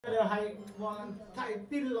hay thay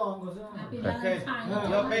tin lòng của sao? Ok.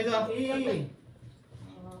 Rồi bây giờ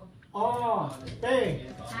O T.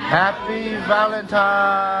 Happy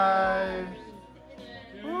Valentine.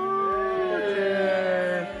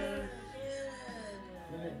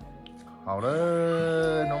 Hảo đó,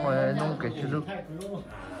 nó mà nó cái chữ lúc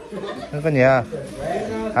nó có nhà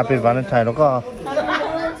Happy Valentine nó có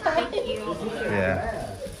yeah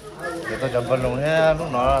để tôi chọn phần luôn nha lúc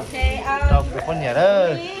nó đâu được con nhà đó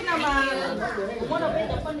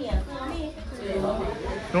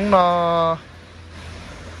lúc nó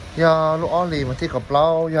do lúc only mà thì có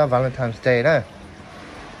bao do Valentine's Day đó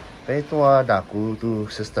bé tôi đã cứu tu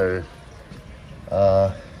sister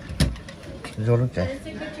vô lúc chạy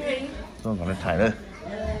tôi còn lênถ่ายnữa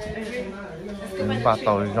ba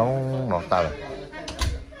tôi giống nọ ta rồi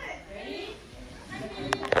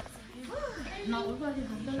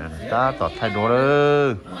ta tỏ thay đồ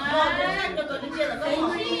nữa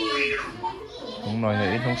không nói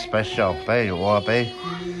là ít không special bé rồi bé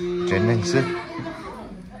trên hình sức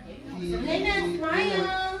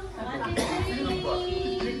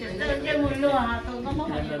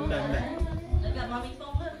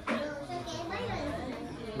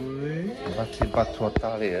bắt chuột ta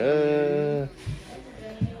để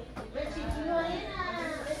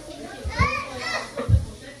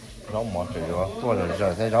rau mỏ trời rồi tôi là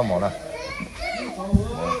giờ thấy rau mỏ này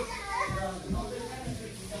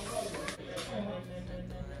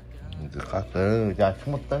từ khác tới ra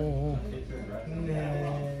chúng một tấn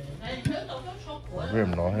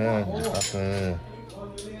viêm nó hết từ khác tới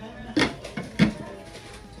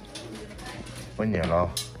có nhiều lo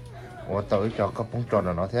ủa tới cho các bóng tròn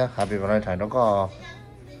là nó thế Happy Valentine nó có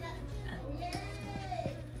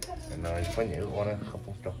nơi có nhiều con đó không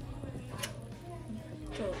bóng tròn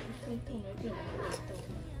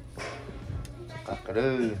các cái đó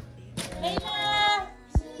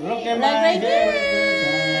Look at my hair.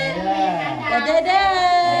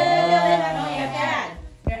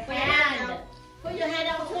 Put your hand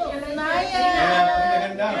out too.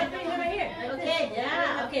 Okay,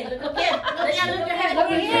 yeah. Okay, look okay. Look your head. Look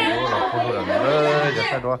your head.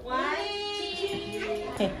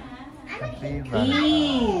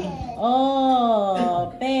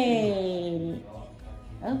 Oh, babe.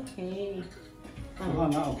 Okay.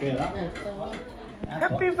 Okay đó.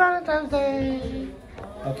 Happy Valentine's Day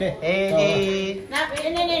Okay. Eddie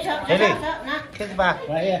Eddie kiss back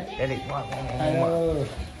Right here. Eddie Hello.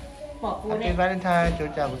 Happy Valentine cho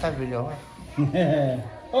chào của ta video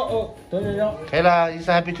Tôi đi đâu? Kayla is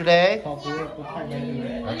happy today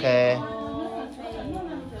okay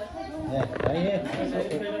Yeah, right here.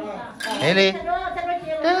 Haley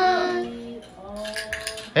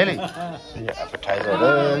Haley bây giờ appetizer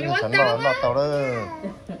đó sẵn nó tao đó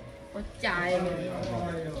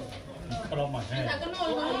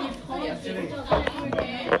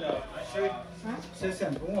Sẽ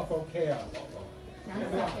xem cũng là ok à?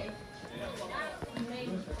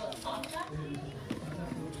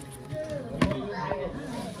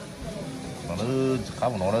 nó nữa khá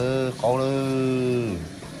một nó nữa có nữa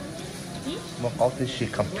mà có thì she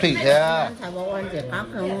complete nha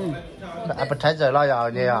appetizer lo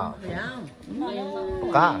giờ gì à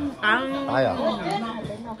cá ai à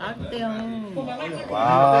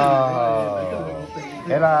wow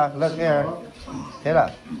thế là look here thế là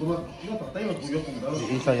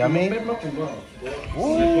it's so yummy mình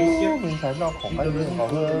thấy nó không cái gì ngon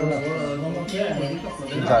hơn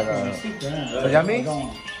mình thấy là so yummy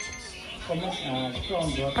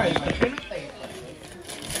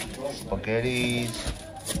spaghetti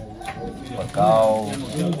bột cao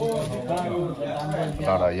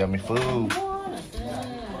đó là yummy food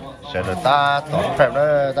sẽ được ta tỏ prep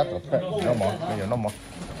đó ta tỏ prep nó mỏ bây giờ nó mỏ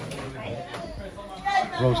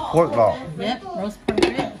roast pork đó Yep, roast pork.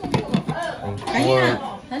 roast pork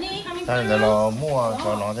ta là nó mua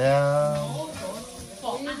cho nó thế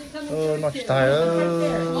nó chỉ tay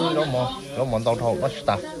nó mỏ tàu thầu nó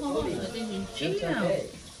chỉ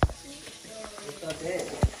tay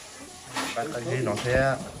bạn cái gì nó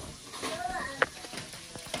thế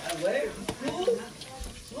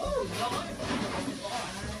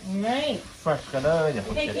fresh cái đó nhỉ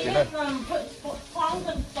cái đó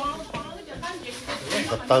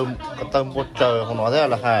cái tôm bột trời không nói thế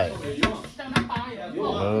là hay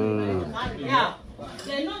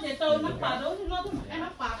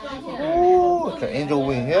cái angel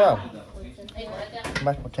wing nhá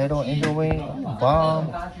mashed potato angel wing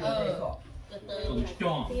bomb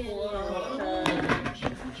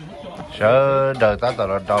sợ đời ta tao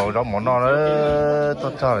là đầu đó món nó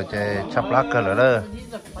tôi cho là chơi chắp lá cờ nữa đó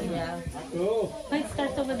Mike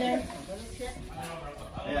starts over there.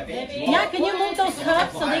 Yeah, can you move those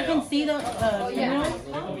cups so they can see the camera?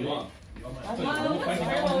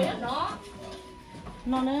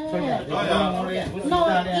 No, no. No,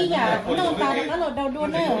 iya. No, tao đã lột đầu đuôi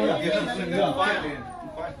nữa.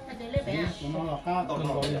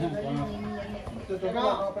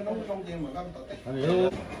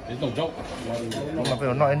 mà bây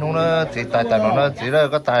giờ nói nung nó chỉ tài tài nó chỉ là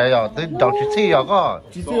cái tài rồi tới đầu chỉ xí rồi có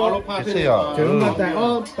chỉ xí rồi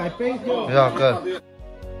bây giờ cơ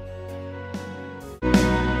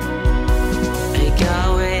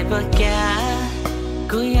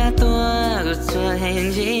Kuya tua gutsu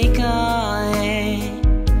henji koe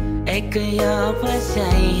Ekuyo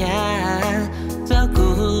percaya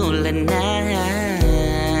Toku lena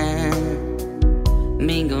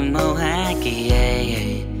Minggu mau haki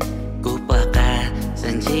Kupaka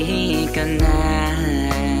sanji kana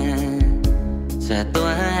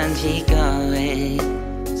Satua hanji koe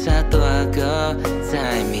Satua go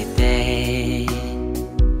sai mite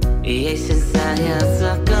Ie sensaya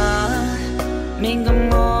soko mình có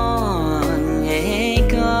muốn nghe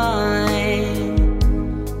coi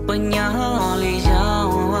bao nhiêu lý do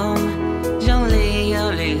trong lý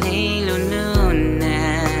do lý luôn luôn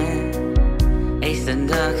nè ấy sân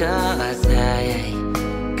thơ có dài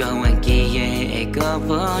còn anh kia có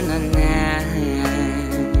vốn nè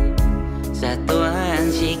sa tua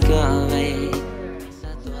anh chỉ có về sa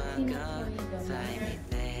tua có dài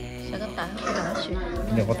mệt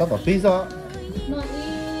nếu có tao bảo pizza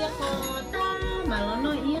mà nó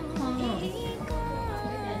nói yết không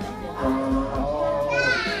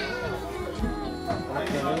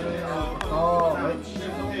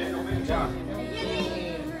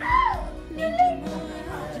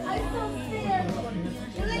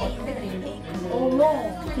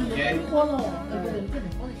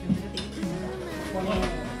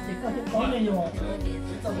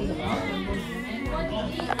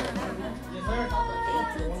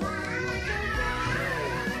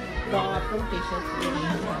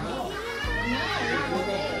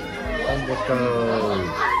Con bột cầu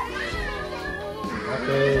ok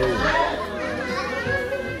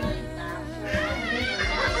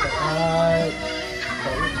hai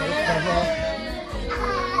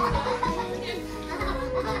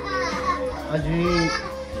Aji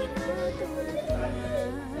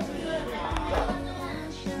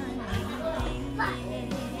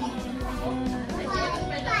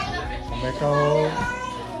mấy câu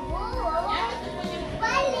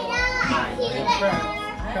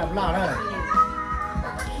Crab lạ đấy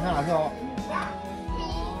lạ cho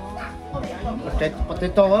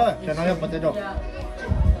potato á cho nó là potato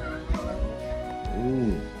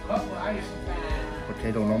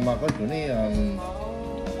potato nó mà có chỗ này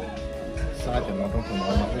sai cho nó trong phần nó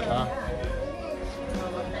mà cái cá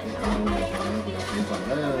mình còn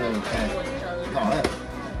nó nhỏ đấy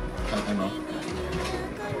sai nó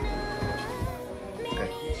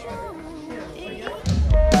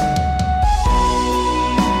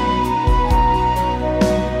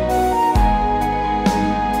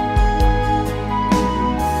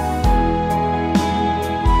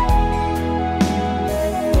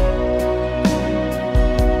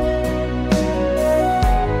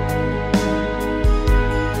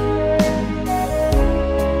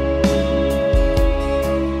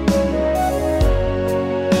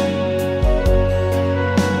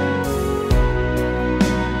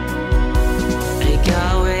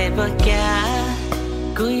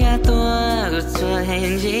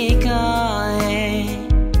henji koe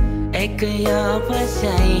Ekuyo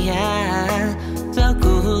percaya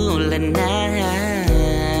Toku lena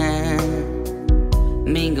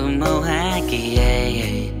Minggu mau haki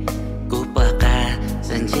Kupaka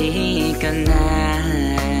sanji kana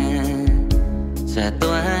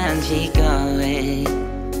Satua hanji koe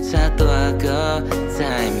Satua go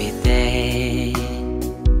sai mite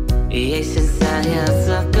Ie sensaya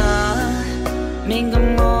soko Minggu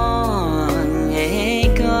mau nghe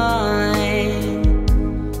coi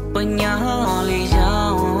bao nhiêu lý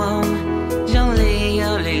do trong lý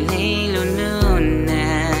do lý luôn luôn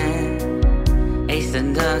nè ấy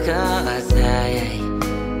sân thơ có dài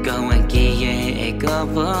còn anh kia có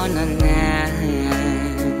vốn nè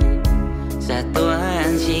sa tua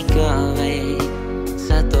anh chỉ có về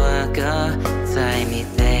sa tua có dài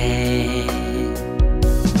mệt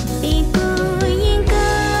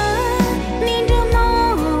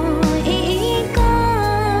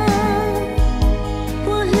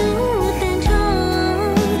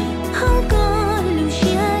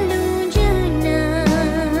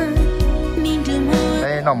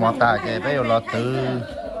nó mỏ ta cái bây giờ là từ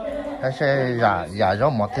hay sẽ giả giả cho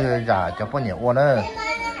mỏ từ giả cho bao nhiêu nữa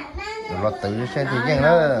Rồi tự xem thì riêng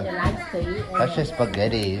nữa. Cái xe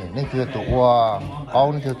spaghetti nên chưa tụ qua,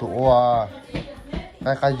 con nên chưa tụ qua,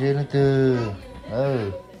 cái gì nên chưa,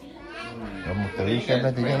 rồi một tự xem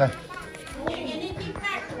thì riêng này.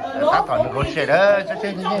 Ta toàn được xe đó, xem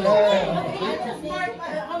thì riêng đó,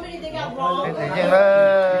 xem thì riêng đó,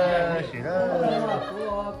 gì đó.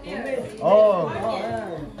 Oh,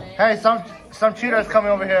 hey, some cheaters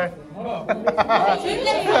coming over here.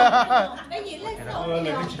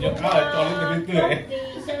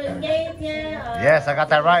 Yes, I got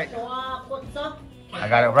that right. I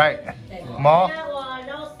got it right. More?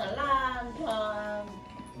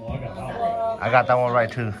 I got that one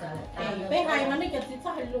right too.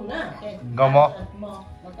 Go more.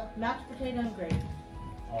 Mashed potato and gravy.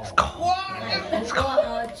 Let's go. Let's go.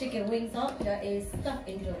 Chicken wings up. That is stuffed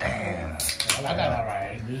into. Damn. I got that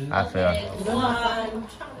right. I feel.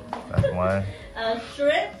 That's one.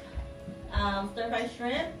 Shrimp, stir-fried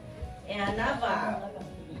shrimp, and nava.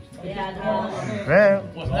 And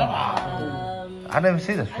Shrimp. What's I didn't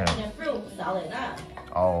see the shrimp. and fruit salad.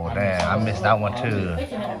 Oh damn, I missed that one too.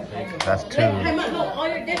 That's two. All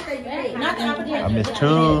your dishes that you made. Not the appetizer. I missed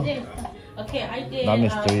two. Okay, I did I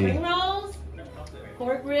missed three. spring rolls,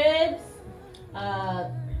 pork ribs,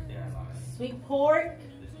 sweet pork,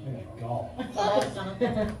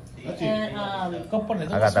 and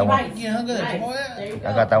I got that one.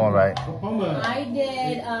 I got that one right. I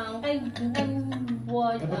did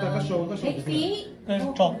pig feet,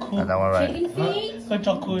 Got that one right. chicken feet,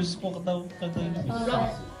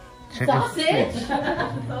 Chicken sausage, feet.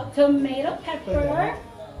 tomato pepper,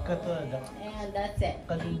 and that's it.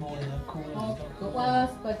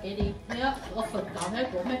 Spaghetti. Yep,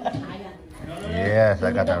 Yes,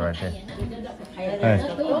 I got that right there. Hey,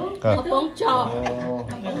 go. bông chò,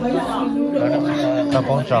 Come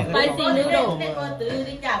on, John. spicy noodle.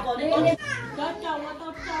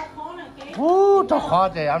 Woo, tao khó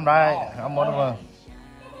chứ, I'm right. I'm one of them.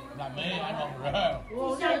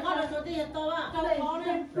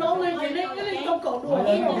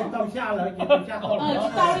 Tao xa lại, tao xa còn.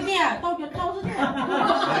 Tao đi nè, tao cho tao thế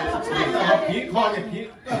nè. Phí kho thì phí.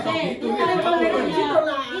 Ý tôi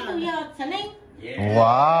giờ Trần Linh.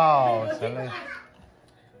 Wow, Sally.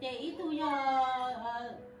 Ý tôi giờ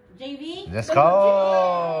JV. Let's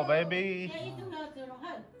go, baby. Ý tôi giờ từ đó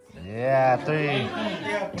hơn. Yeah, three.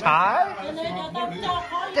 Tie?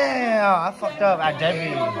 Damn, I fucked up. I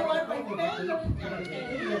Debbie.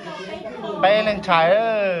 Bay lên trái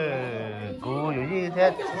ơi. Cú dù gì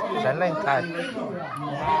thế? Sánh lên trái.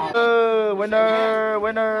 Winner,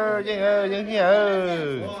 winner. Dân ơi, dân gì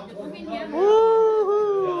ơi.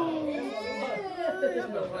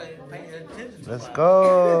 Let's go.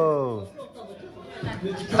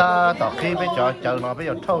 Ta tỏ khi bây giờ chờ nó bây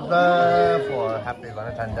giờ thâu đó for happy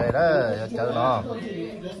Valentine's Day đó chờ nó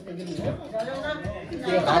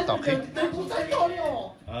ta tỏ khi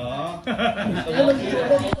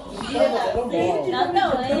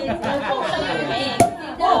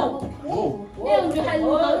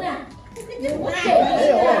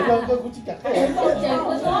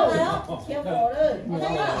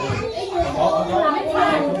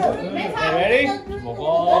Ready?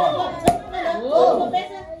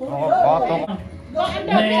 có tốt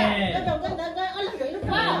Nè.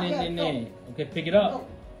 Okay, pick it up.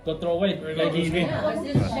 Go throw away like easy. Stella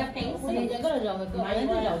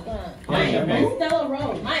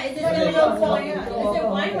Rose. Is it Stella Rose? Is it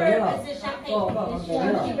wine or is it champagne?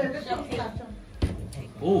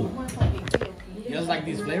 Ooh. You guys like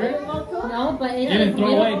these flavors? No, but it's Get it, throw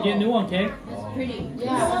away, get a new one, okay? pretty.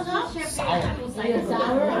 Yeah. Sour.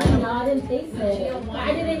 No, I didn't taste it.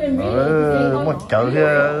 I didn't even read it. một chợ kia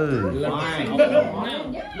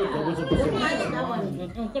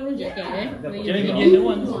Get a new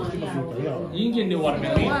one. You can get a new one,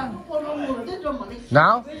 maybe.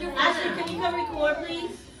 nào Ashley, can you come record,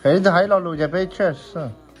 please? thấy lo lùi chạy bé chết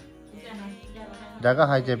đã có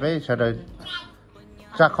hai chạy bé sợ đời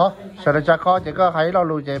ra khó chỉ có thấy lo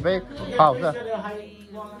lùi chạy bé học thôi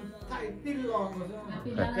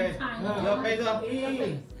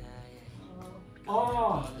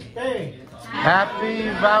Happy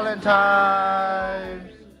Valentine's.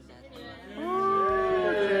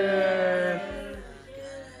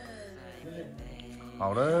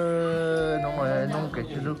 Hảo đó, nông cái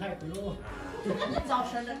chứ lúc. 刚才照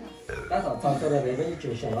出来那边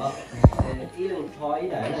就行了，一路炒一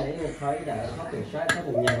袋，一路炒一袋，它对晒，它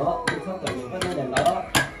对热，它对分的热，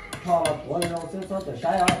炒多肉手炒对晒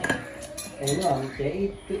啊。nó làm chế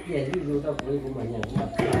tức về ví dụ tao cũng mình nhận mặt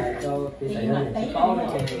cho cái này nó bao nó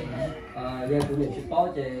chế giờ cũng nhận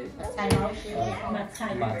bao chế mặt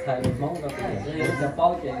xài món tao cũng nhận cho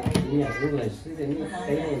bao chế nhận những lời xứ đến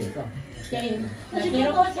cái này nữa sao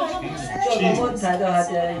cho món xài đó là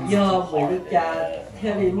giờ buổi đi cha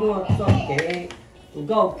theo đi mua cho cái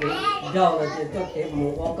câu cái rau là cho cái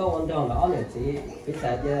một câu ăn rau là ăn được gì cái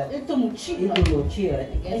xài giờ ít một chi rồi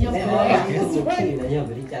nên nó ít một chi là giờ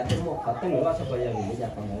buổi đi cha tôi mua phải tôi mua sao bây giờ buổi đi cha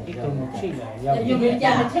còn nữa ít một chi là giờ buổi đi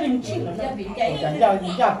cha theo một chi là giờ buổi đi cha giờ buổi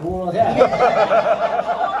đi cha cua thế à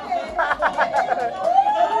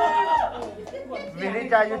vì đi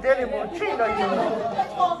cha như thế thì một chi rồi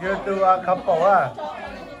như từ couple à.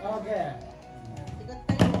 okay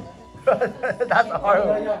that's all.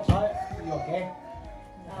 You okay?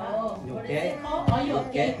 You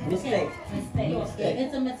okay? Mistake.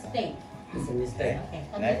 It's a mistake. It's a mistake.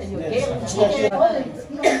 Okay.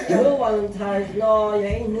 Nếu Valentine nó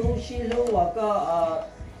vậy nếu xí lưu hoặc có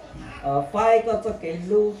phải có cho cái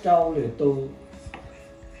lưu trâu để tụ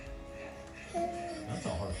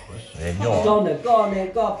cho này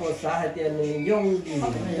có bộ xã hay tiền này dùng gì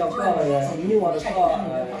cho có như mà có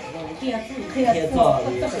kia cho thì cái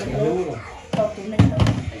lưu rồi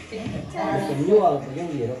cái lưu là cái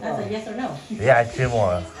gì đó That's a yes or no. Thì ai chưa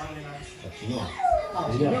mua?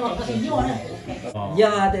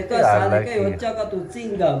 giờ thì có xã thì cái cho có tụ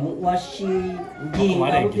chính cái một hoa xí gì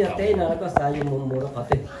mà lúc giờ tới nó có xã gì một nó có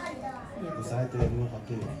tiền sai tiền mua phát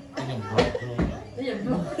tiền.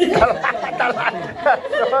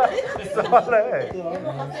 Sao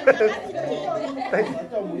đấy?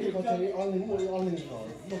 Cho mũi có chơi online rồi,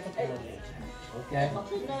 nó phát tiền. ok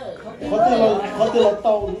Có tiền là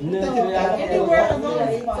tàu. nên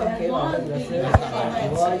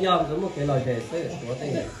tôi giờ có một cái lời đề xứ của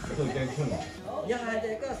tôi giờ hai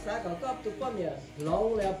cái có xã còn có tụi con nhỉ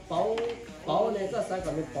lông là bảo này có xã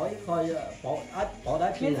còn mình bỏ khỏi bỏ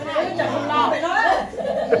đá kia đó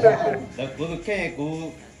của cái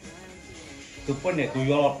của bên này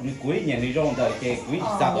tụi yo tụi cuối nhà đi rong rồi cái cuối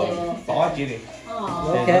sao rồi bỏ chỉ đi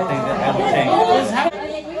ok do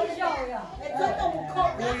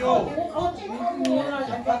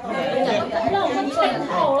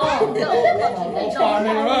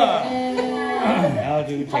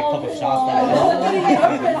take a couple shots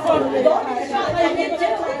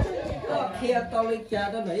khi tao lấy cha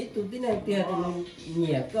tao nói tụi tí này tiền thì mình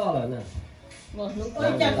nhẹ co rồi nè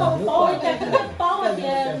Chả không tối, chả không tối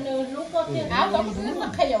lúc có tiền áo tao cũng mặc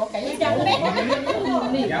hay vào cái chả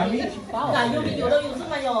biết. Cả vô đi vô đâu vô sức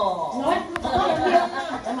mà vô. Nói.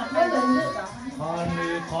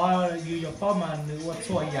 Có you your phone man you what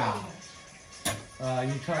so ya.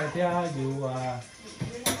 You try there you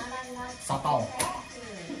sa tao.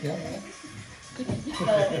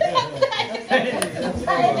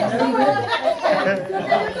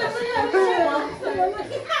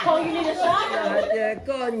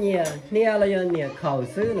 có nhẹ nè là do nhẹ khẩu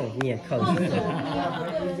sứ nè nhẹ khẩu sứ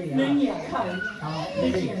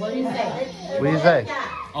What do you say?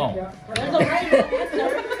 Oh.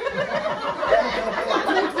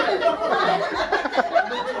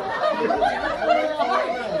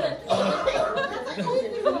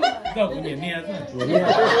 Đâu cũng nhẹ nhẹ thôi.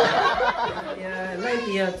 lấy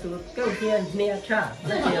tiền tụi câu tiền nhẹ cha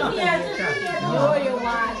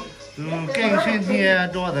Kinh xuyên thì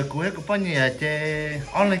đồ的cuối của bao nhiêu cái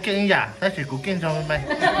online kinh呀，但是古经上面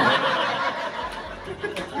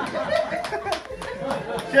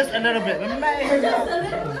Just a little bit,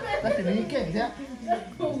但是你经啫。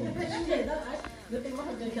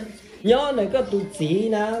 nhớ này có tụi chỉ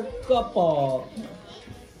nè có bỏ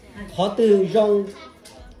họ từ rong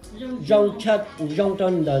chất rong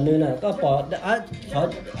trong đời nữa nè có bỏ đã họ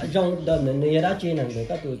rong đời nữa đã chi nè để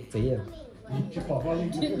có tụi chỉ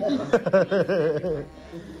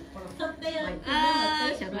à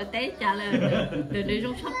sợ là té trả là từ đi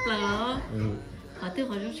rong sắp lờ họ thứ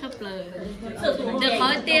họ rong sắp lờ được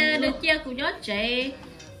hỏi tiền được chia của nhớ trẻ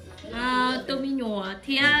tôi mi nhùa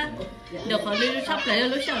thì được họ đi sắp lờ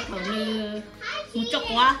lúc sau họ đi một chục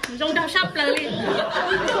quá rong đâu sắp lờ đi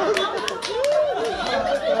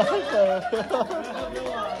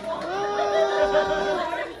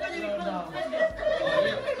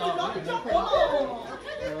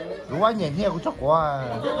Đúng quá nhẹ nhàng cũng chọc quá.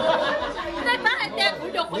 đây bác anh tiền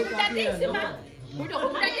cũng được cũng ra tí xíu mà cũng được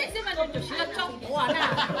cũng ra tí xíu mà được chỉ là trong quá nè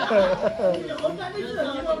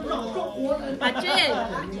bà chị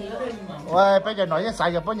Ôi, bây giờ nói với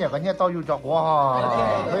xài giờ bao nhiêu cái nhà tao yêu chọc quá ha.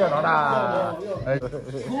 Bây giờ nó là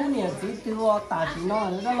cú nè chỉ tiêu ta chỉ nó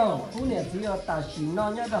nữa đó cú nè chỉ ta chỉ nó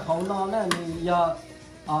nhớ là hậu nó nè giờ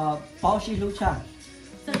bảo xí lúc cha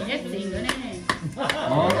sao hết gì nữa nè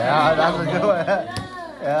Yeah, that's a good one.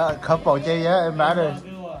 Yeah, a couple of days, yeah, it matters.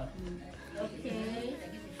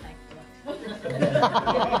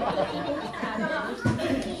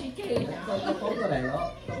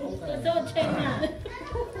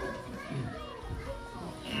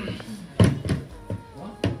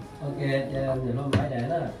 Okay,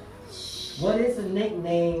 what is the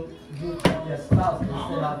nickname you call your spouse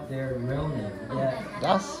instead of their real name? Yeah.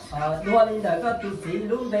 That's. Luôn đi đời có tụi chị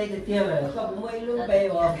luôn bê thì tiêu rồi, có mấy luôn bê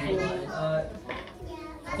và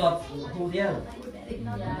giọt hù điên.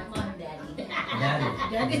 Daddy.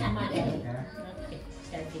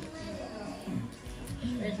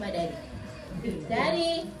 Where's my daddy?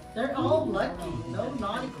 Daddy. They're all lucky. No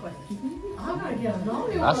naughty questions. I'm gonna get a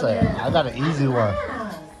naughty one. I got an easy one.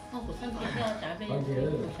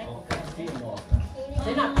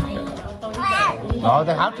 No,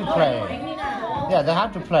 they have to play. Yeah, they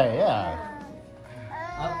have to play. Yeah.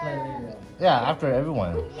 I'll play later. Yeah, after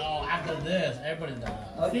everyone. No, after this, everybody does.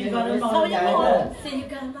 Okay,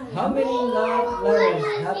 how many love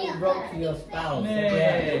letters have you wrote to your spouse?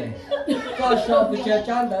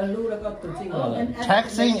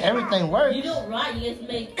 Texting, everything works. You don't write, you just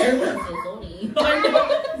make sentences only.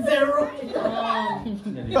 Zero.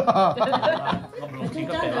 Chúng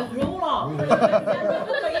ta được rú rồi.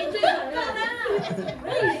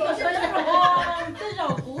 Tới rồi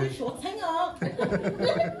cuối số tháng ở.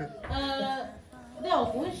 Tới rồi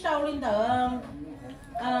cuối sau lên tờ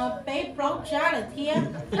bé bóng trả lại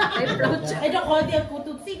thiên. Ấy cho khỏi tiền của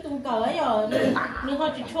tụi xích tụi cỡ rồi. Nhưng họ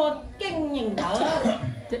chỉ cho kinh nhìn đỡ.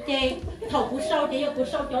 Chị thầu của sau chị của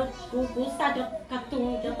sau cho của xa cho cả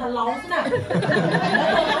tụi cho ta lâu thế nào.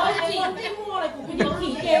 Chị mua lại của cái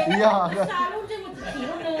gì chị xa lúc chứ mà chị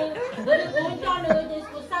luôn nữa. Của cho nữa chị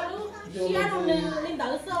của xa lúc chị ăn luôn nữa lên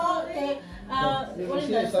đỡ sơ thì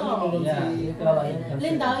lên đỡ sơ.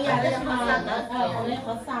 Lên đỡ dạ đấy mà lên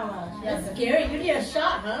có sao mà. That's scary. You need a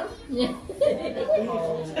shot, huh?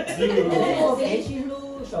 Cái chị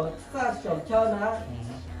lưu sổ xa sổ cho nó.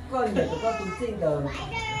 Có nhiều có tụi sinh rồi.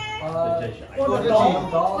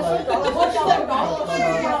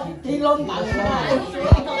 Đi luôn bạn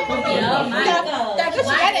cái gì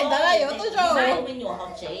này tới rồi tôi rồi mình nhỏ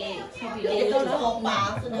học chị thì tôi nói học bà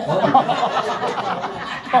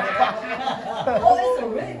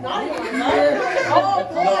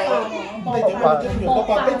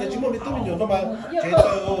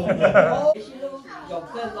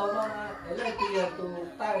dọc lên lâu nó để lên kia tụ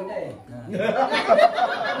tay này.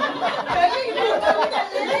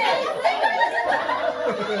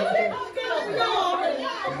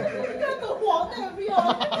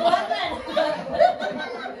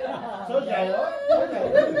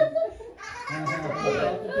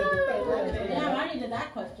 Yeah, I needed that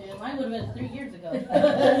question. Mine would have been 3 years ago.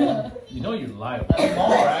 You know you lie about it.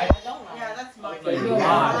 Right? Yeah, that's my So you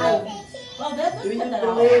lie. Well, that's Do you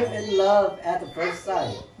believe in love at the first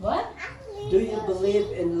sight? What? Do you believe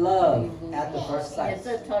in love at the first sight?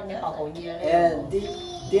 And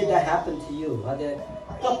did that happen to you?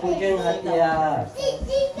 Có phụ chân hả thì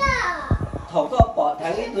thầu có bỏ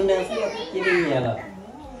thằng ấy tụi nàng sẽ chỉ đi nhà rồi.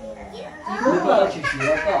 Ngươi có chỉ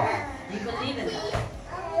đó có. You believe in that?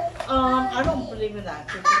 I don't believe in that.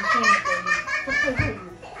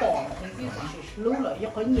 Bỏ thì chỉ lúc rồi,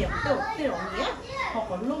 có nhiều tới rồi nhé. Hoặc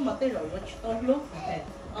có lúc mà tới rồi có lúc.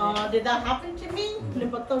 Did that happen to me?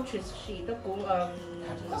 Nhưng mà tôi chỉ đó cũng I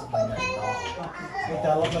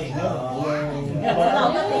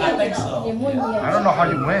don't know how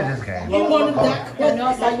you win this game. You wanted that?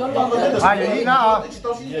 Ah, you eat now?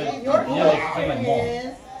 Your order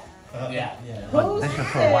is who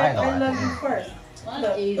said I love you first?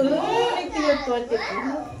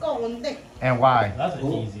 And why? That's an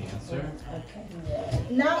easy answer.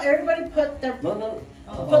 Now everybody put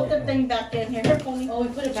the thing back in here. Oh, we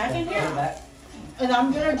put it back in here? And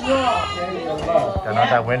I'm gonna draw. Cho nó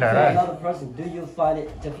ra winner đó. Another person, do you find it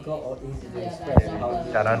difficult or easy to express how you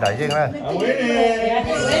Cho nó đại diện đó.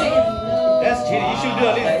 That's cheating. You should do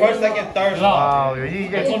at least first, second, third. Wow, you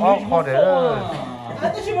eat it all for the.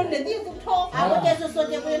 Tôi muốn để tiếp tục thôi. Có chơi sơ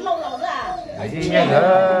chơi với lâu lâu ra. You eat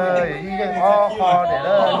it all for the.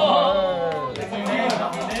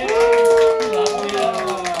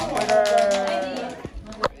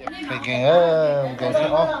 Speaking of, cái gì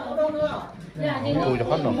đó. Tôi cho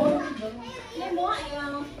hết rồi.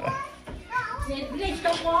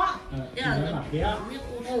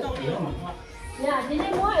 Yeah, did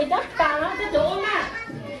you want it? That's fine. That's the door mat.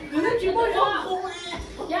 You got your door.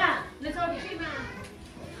 Yeah, let's all get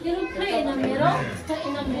you don't play in the middle. Put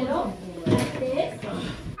in the middle. Like this. 1,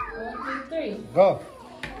 2, 3. Go.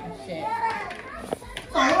 Shit.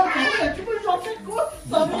 我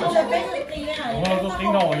都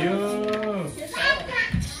听到我哟。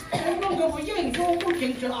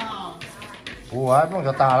Ủa, nó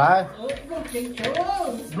cho ta đấy.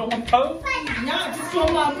 Lộn thấu.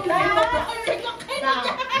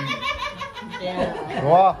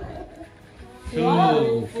 哇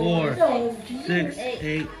 2, 4, 6, 8,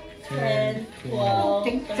 10, 12,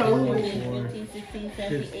 13, 14, 15, 16,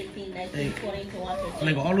 17, 18, 19, 20, 21, 22, 23.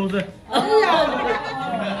 Mày gõ luôn rồi.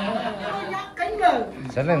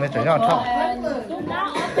 Sẽ lên mấy chỗ nhỏ thôi.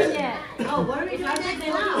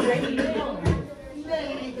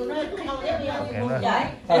 Yeah,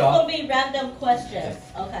 it's gonna be random questions.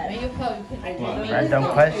 Okay. Random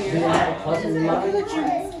question.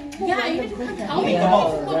 Yeah, you can tell me. Yeah,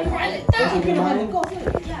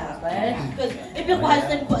 because if your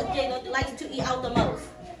question likes to eat out the most.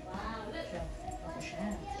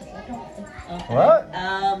 Okay. What?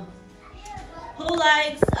 Who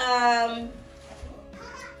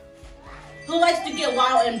likes to get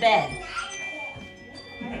wild in bed?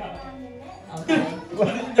 Okay.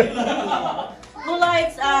 Who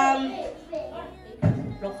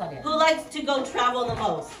likes to go travel the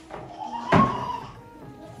most?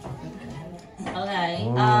 Okay.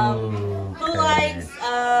 Who likes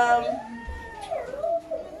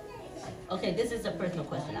okay, this is a personal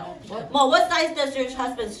question now. Mo, what size does your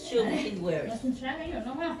husband's shoe he wears?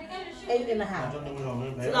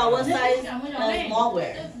 8.5. So what size does Mo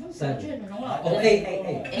wear? 7. Oh,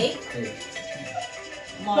 8. 8?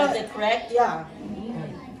 Mo, is it correct? Yeah.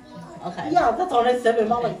 Okay. Yeah, that's all I said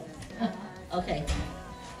about like. Okay.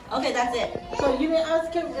 Okay, that's it. So you didn't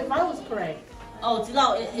ask him if I was correct. Oh,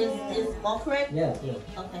 no, is Mo correct? Yeah.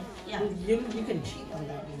 Okay, yeah. You can cheat on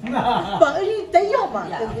that. But you they don't mind.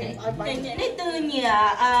 Yeah, okay. Nên từ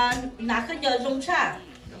nhà nãy cái giờ dùng cha.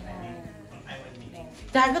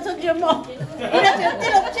 Đã có thức chưa mò? Đi ra chưa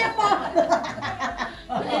chưa mò.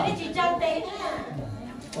 Nên chỉ trang tay.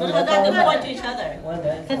 What about that? They point to each other.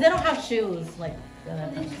 Because they don't have shoes like.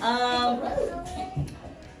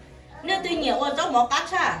 Nên từ nhà tôi trong mỏ cá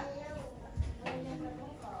cha.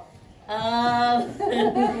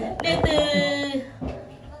 Nên từ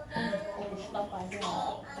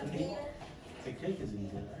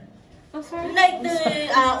nên từ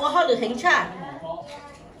tôi hỏi được hình cha.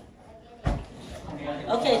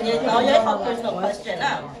 Okay, nên nói với họ personal question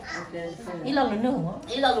nào. Ý là luôn nữa.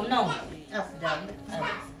 Ý là luôn nào.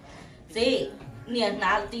 Gì? Nè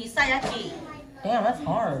nào đi sai á chị. Damn, that's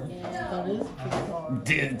hard. That is pretty hard.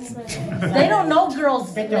 They don't know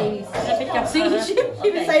girls, big ladies. See, she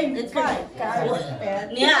even saying it's fine.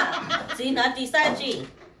 Nè, chị nói đi sai chị.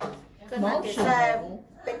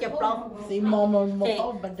 Bé chụp đâu? Chị mò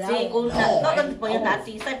chị cũng nó cần phải nói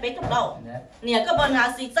chị sai bé chụp đâu. Nè các bạn nói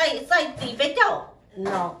chị sai chị bé chụp.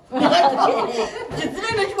 No. Who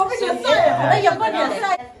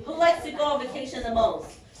likes to go on vacation the most?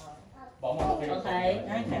 Okay.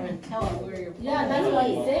 I can't even tell where you're. Yeah, that's what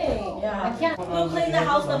he's saying. Yeah. I can't. Who cleans the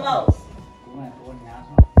house the most?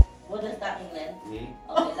 What does that mean then?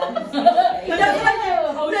 Okay, that means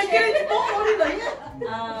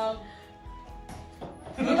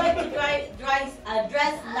who likes to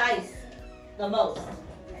dress nice the most?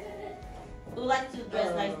 Who likes to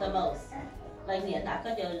dress nice the most? Like here, not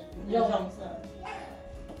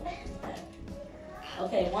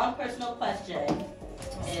okay, one personal question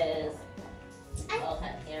is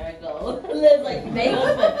okay, here I go. Liz like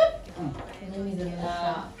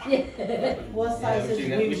What size is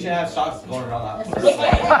We should have socks going around that. Is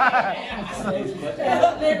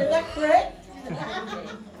that correct?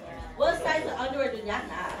 what size of underwear do you have?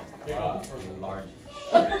 Large.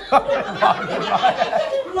 I'm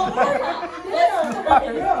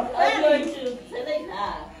going to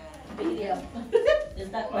medium. Is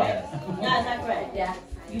that correct? Yeah, is that correct? Yeah.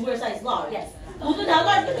 You wear size large? Yes.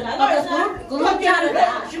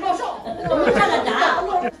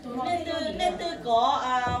 Nên từ có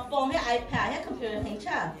phone hay iPad hay computer hình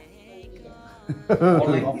cha.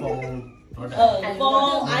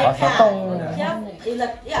 Phone, iPad.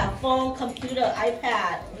 Yeah, phone, computer,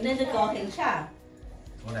 iPad. Nên từ có hình cha.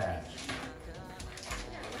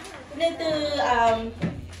 Nên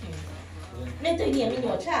từ nhiều mình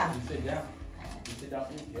nhỏ cha.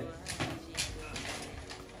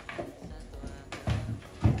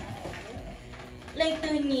 Lên từ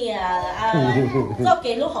nhà do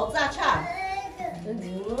cái lỗ hậu ra cha.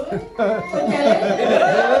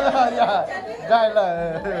 Đây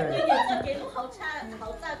là Cái lỗ hậu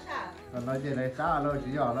ra cha. nói gì này xa rồi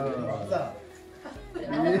chỉ nhỏ rồi.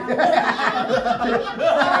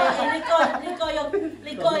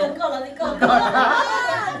 Đi coi.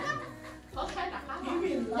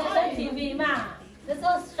 That's TV mà. That's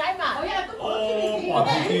bỏ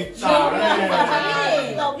thì chả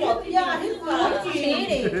đấy. Đâu bỏ thì chả đấy.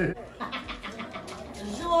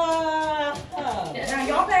 Now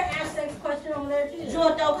y'all better ask that question over there too.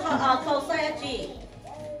 Rùa đâu khâu xe chị.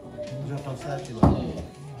 Rùa đâu xe chị.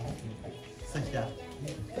 Xe chả.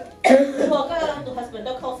 Rùa cái tụi husband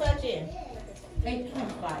đâu khâu xe chị.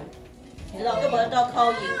 8.5. Rồi cái bữa đâu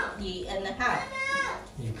khâu gì in the house.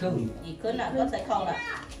 Gì khứ nào có sẽ khâu là.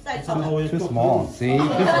 Too small. See, too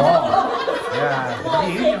small. Yeah.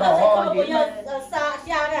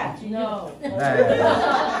 No.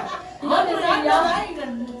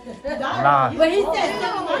 Nah. But he said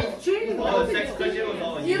something like tree. The sex question was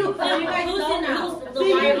all You guys know the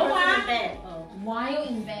wild in bed. Wild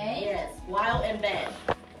in bed. Yes, wild in bed.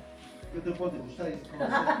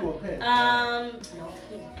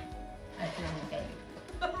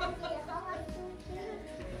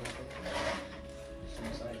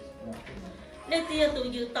 Nên tia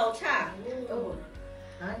tụi you tàu chả.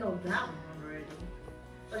 I know that one already.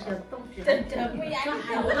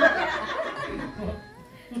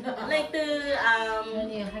 Lên từ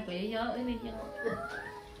nhiều hai quỷ gió ấy đi chứ.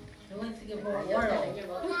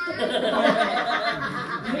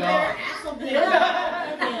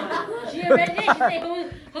 She already did. She said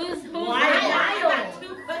who's wild?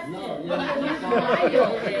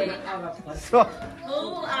 So.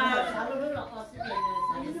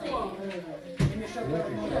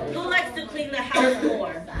 Who likes to clean the house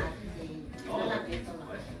more?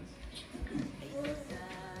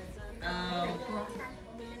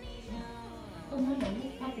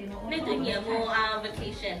 Nên tự nhiệm vụ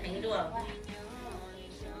vacation hành được.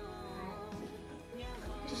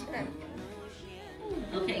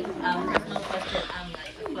 Okay, personal question.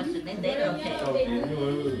 Question. Then they okay.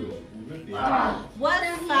 What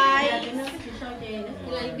size?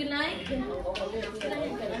 Good night.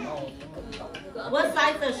 What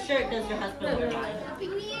size of shirt does your husband wear?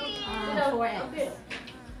 4X.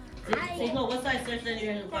 Signal, what size shirt does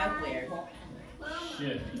your wife wear?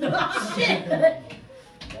 Shit. Shit.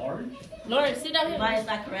 Large? Lauren, sit down here. Why is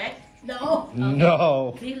that correct? No.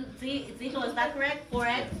 No. Signal, is that correct?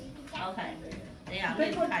 4X? Okay. Yeah,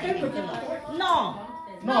 no.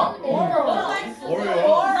 No. Oreo.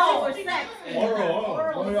 No, sex.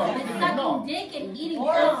 Oreo. It's sucking dick and eating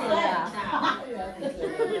Oral pussy. sex.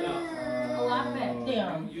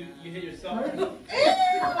 Damn. You hit yourself.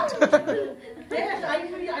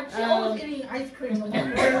 She always eating ice cream.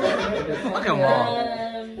 Look at mom.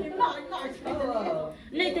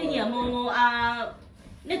 Nên tôi nhớ mù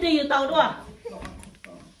nên tôi yêu tàu đua.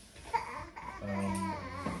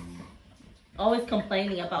 Always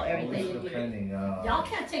complaining about everything. Y'all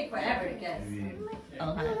can't take forever to guess.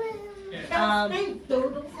 Okay.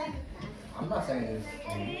 I'm not saying this.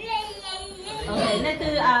 Okay,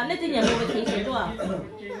 nên tôi nhớ mù vacation đua.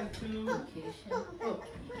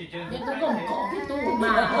 Nhưng tôi còn có cái tủ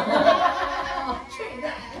mà.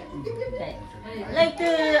 Lên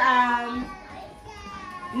từ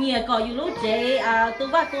nhà có yêu lúc chế tôi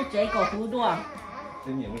bắt tôi chế có phú đua.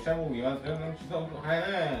 Thì nhiều cái sao bị mà nó hay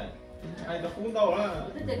hay nó phun đầu đó.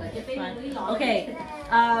 Okay.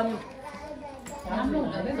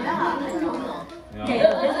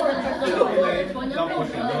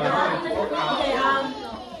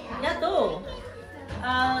 Nhá tu.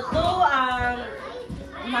 Tu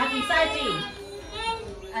mà gì sai gì?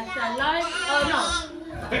 Extra large? Oh no.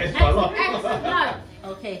 Extra large. Extra large.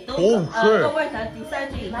 Okay. Tu. Oh, sure. Tu vậy là gì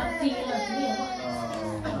sai gì?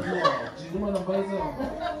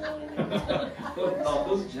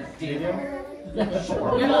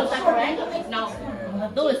 Yellow, is that correct? No.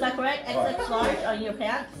 Do is that correct? XX large on your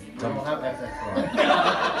pants? Don't have XS large.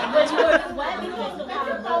 When you were sweat, you used to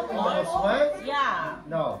have those large. Sweat? Yeah.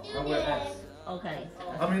 No, I wear X. Okay.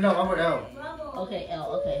 I mean, no, I wear L. Okay, L.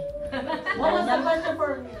 Okay. What was the question for?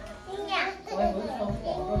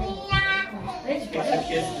 Take the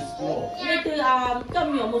kids to school. Nên từ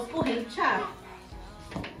cầm nhiều một school hình cha.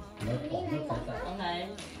 Okay.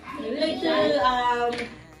 Nên từ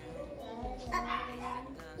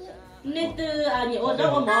nên từ nhiều ở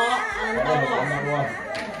đâu mà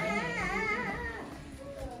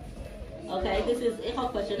Okay, this is a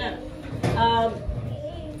question.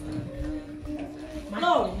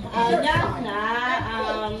 Long, nhá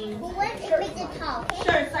là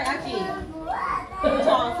shirt size gì?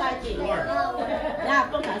 Cho size gì? Dạ,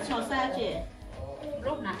 không phải cho size gì?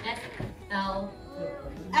 Lúc nào XL.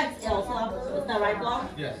 XL, so is that right, Long?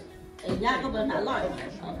 Yes. Yeah, có bên phải large.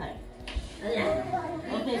 Okay.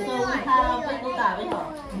 Okay, so we have wait, go down,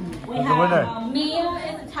 we have meal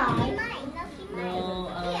is time. No,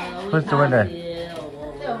 Who's the winner?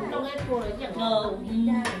 No,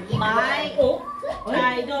 my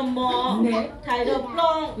I don't more thay đồ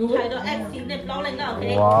plong, thay đồ XC để plong lên nào.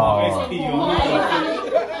 Wow.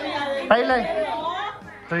 Pay lên.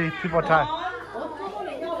 3 people try.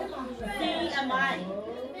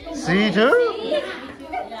 See too?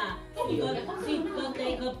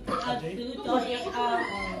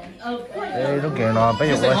 Ê, nó kìa nó bây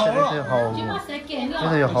giờ tôi sẽ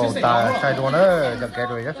từ hậu ta sai đua nữa, giờ kể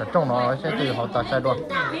rồi chắc sẽ trong nó sẽ từ hậu ta sai đua.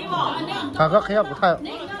 Thằng các khí của thầy.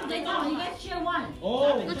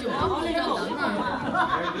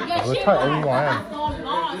 Của thầy ở ngoài.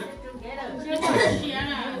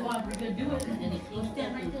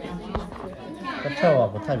 Cái theo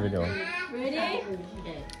của thầy video. Ready?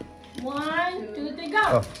 1, 2, 3,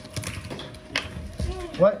 go.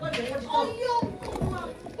 What?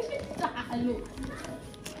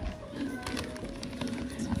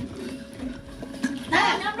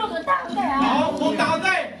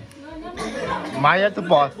 Mày tụi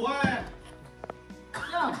bò.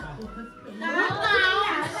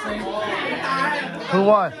 Who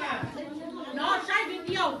won?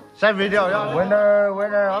 Sai video đó.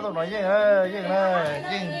 Winner, ở tụi nó gì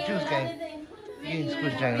choose game.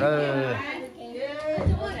 Squid game đó.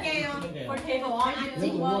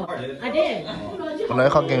 I did. Còn lại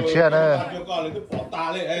không kèm chia nữa. It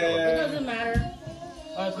doesn't matter.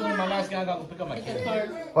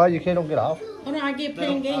 Well, you can't get off. Oh no, I get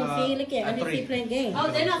playing games. See, look at me. See playing games. Oh,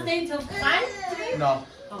 they're not staying till 5? No.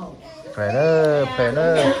 Phải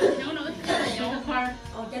nữa.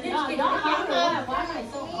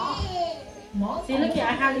 See, look at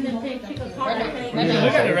I haven't even pick a card. Look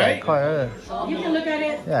at it, right? You can look at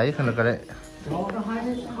it. Yeah, you can look at it.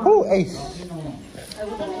 Oh, ace.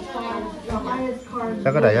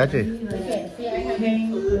 Sao cái này á chị? See, I haven't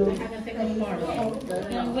picked a card.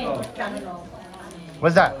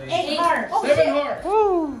 What's that? 8 cards. 7 hearts.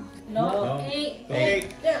 No. 8.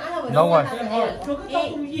 No one.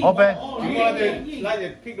 Open. You want to like the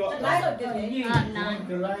pick up?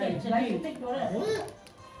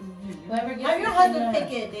 How your husband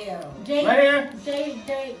pick it there? Right here.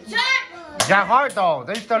 Jack hard though.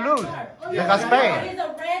 They still lose. They got spade. He's a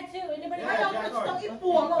red too. Anybody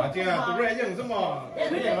The red young some more.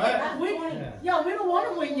 Yeah, we don't want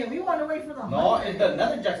to win yet. We want to wait for the No, it does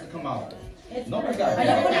nothing jacks to come out. Nobody got Are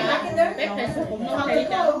you putting it back in there?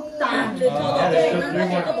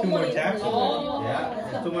 Two more jacks.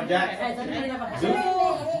 Yeah, 2 more jacks. Two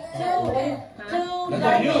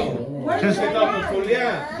diamonds. Just pick up the full,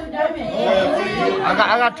 yeah.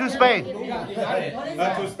 I got 2 spades.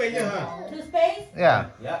 2 spades, huh? 2 spades? Yeah.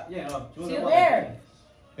 Yeah, no. 2 where?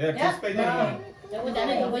 Yeah, 2 spades, yeah.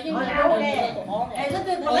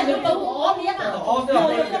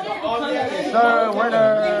 Sir,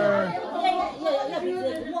 winner.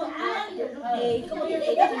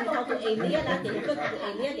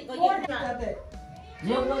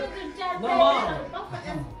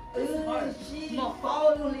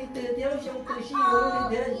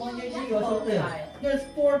 There's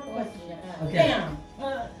 4 questions. Okay. Damn.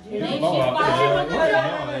 You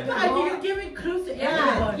give me clues to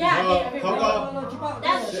everyone.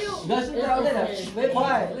 That's true. Nó sẽ đâu đây là với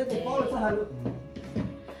khoai, lên từ bao là sao hả?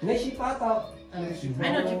 Nếu ship phá tao. I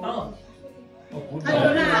know you both. I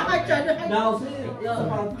don't know. I tried to. Nào sẽ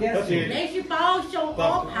Next ball show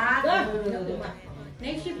all pass.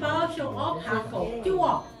 Next ball show all pass for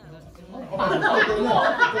chua.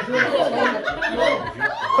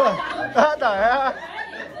 Trời ơi.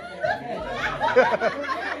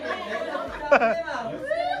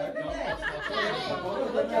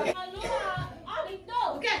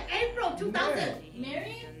 Okay, April 2000.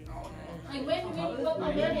 Married? Like when you go to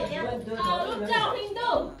married? Lúc chào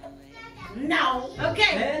Hindu. No.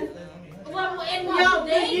 Okay. Well, in Yo, what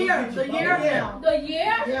the day? year. The year now. The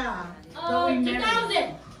year? Yeah. So we married.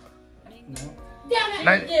 2000. Damn it,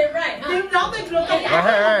 Này. you did it right. Huh? You don't think look at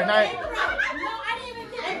Hey, hey, này. No, I didn't even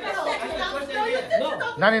get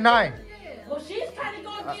it. 99. Well, she's trying to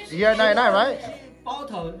go against Year 99, right? bao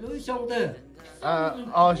thầu lưới sông từ.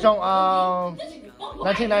 Xong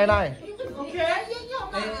 1999. Okay.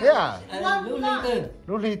 Yeah. Lưới linh từ.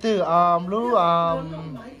 Lũ ly tư,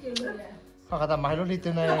 hoặc là tầm máy lũ ly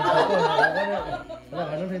tư này.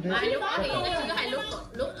 Là lũ ly tư.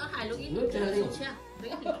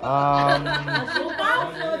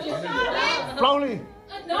 Slowly.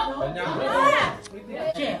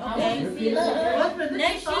 Okay.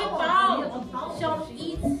 Next ball show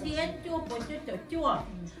eat xiên chua bột chua chua.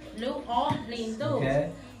 Lũ all linh tu.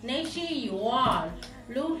 Next year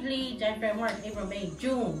lũ ly January, March, April, May,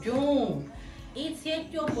 June. Eat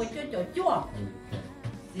xiên chua bột chua chua.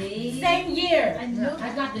 Same year. I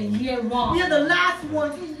got got the year wrong. You're the last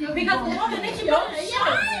one. Because the woman that you brought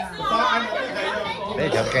bây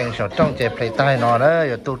giờ kèn sầu trong chế play tay nó đó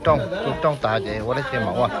giờ tu trong ta chế qua đấy chế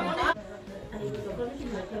mỏng à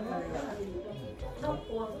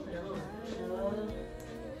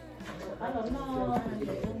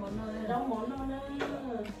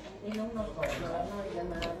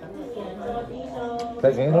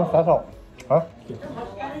đây cái nó phá sọc hả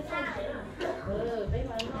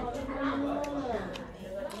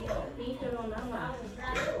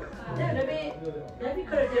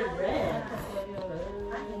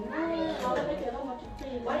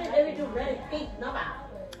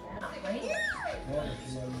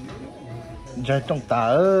trái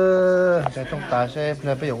trong tả sẽ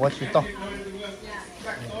bây giờ qua chỉ to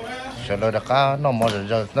sẽ lời đặc cá nó mò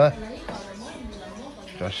rồi nữa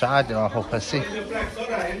cho xa thì nó hộp hết xí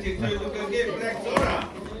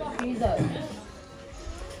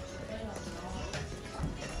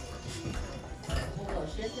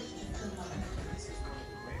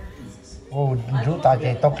ô chú ta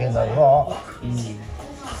chạy tóc kia rồi đó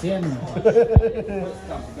Xiên.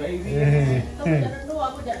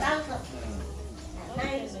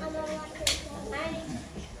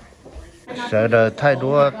 sợ đời thay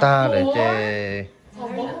đua ta để chơi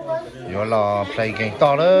rồi là play game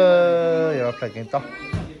to đó rồi là play game to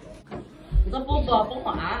Nó bố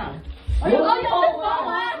hỏa.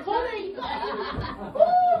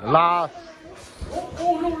 last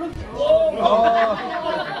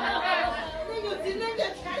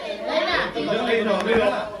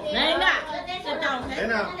Đây nè. Thế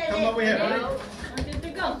nào, come over here.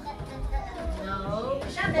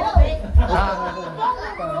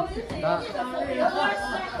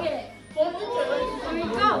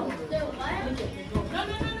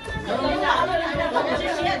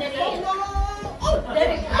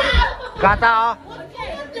 Got that?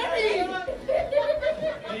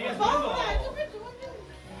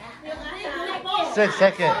 6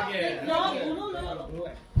 seconds.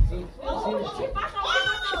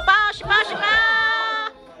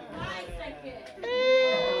 18.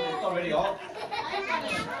 Already off.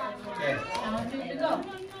 Okay.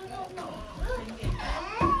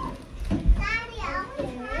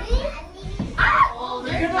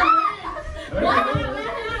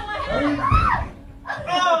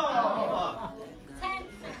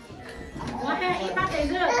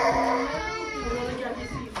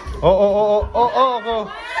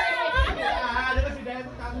 Oh.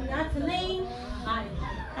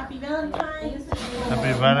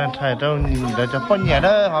 Happy Valentine đâu để cho con nhà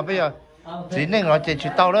đó họ bây giờ chỉ nên nói chuyện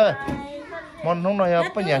chuyện tao đó món không nói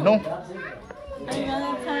con nhà nung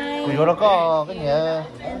của nó có cái nhà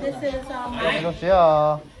nó sẽ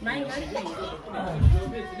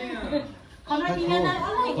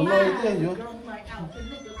Hôm nay cái gì?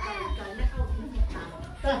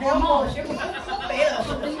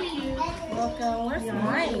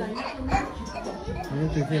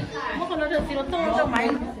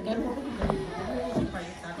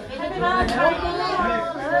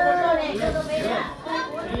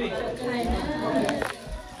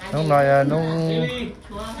 lúc này nung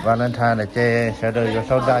Valentine là chơi sẽ đời cho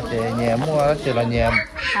sau ra chơi nhà mua chỉ là nhà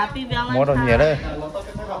mua đồ nhà đấy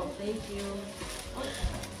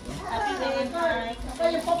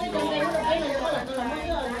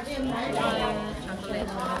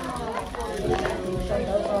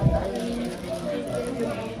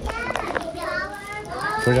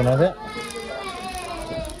tôi cho nó thế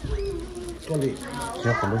Con gì?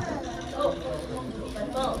 cho con luôn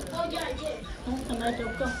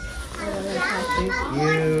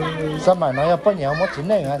sao mày nói bao nhiêu mất chín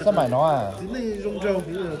này hả sao mày nói à Chín này rong rong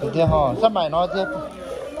thì kia họ sao mày nói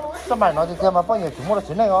thì kia mà bao nhiêu chúng mua được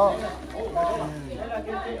chín này không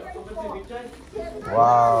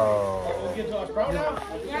wow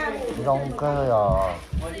rong cơ à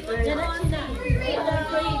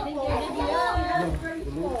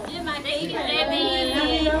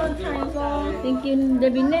Thank you,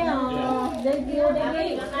 Debbie. Thank you,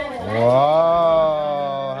 Debbie.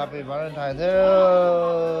 Wow, happy Valentine too.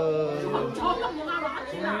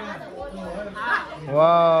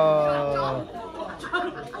 Wow.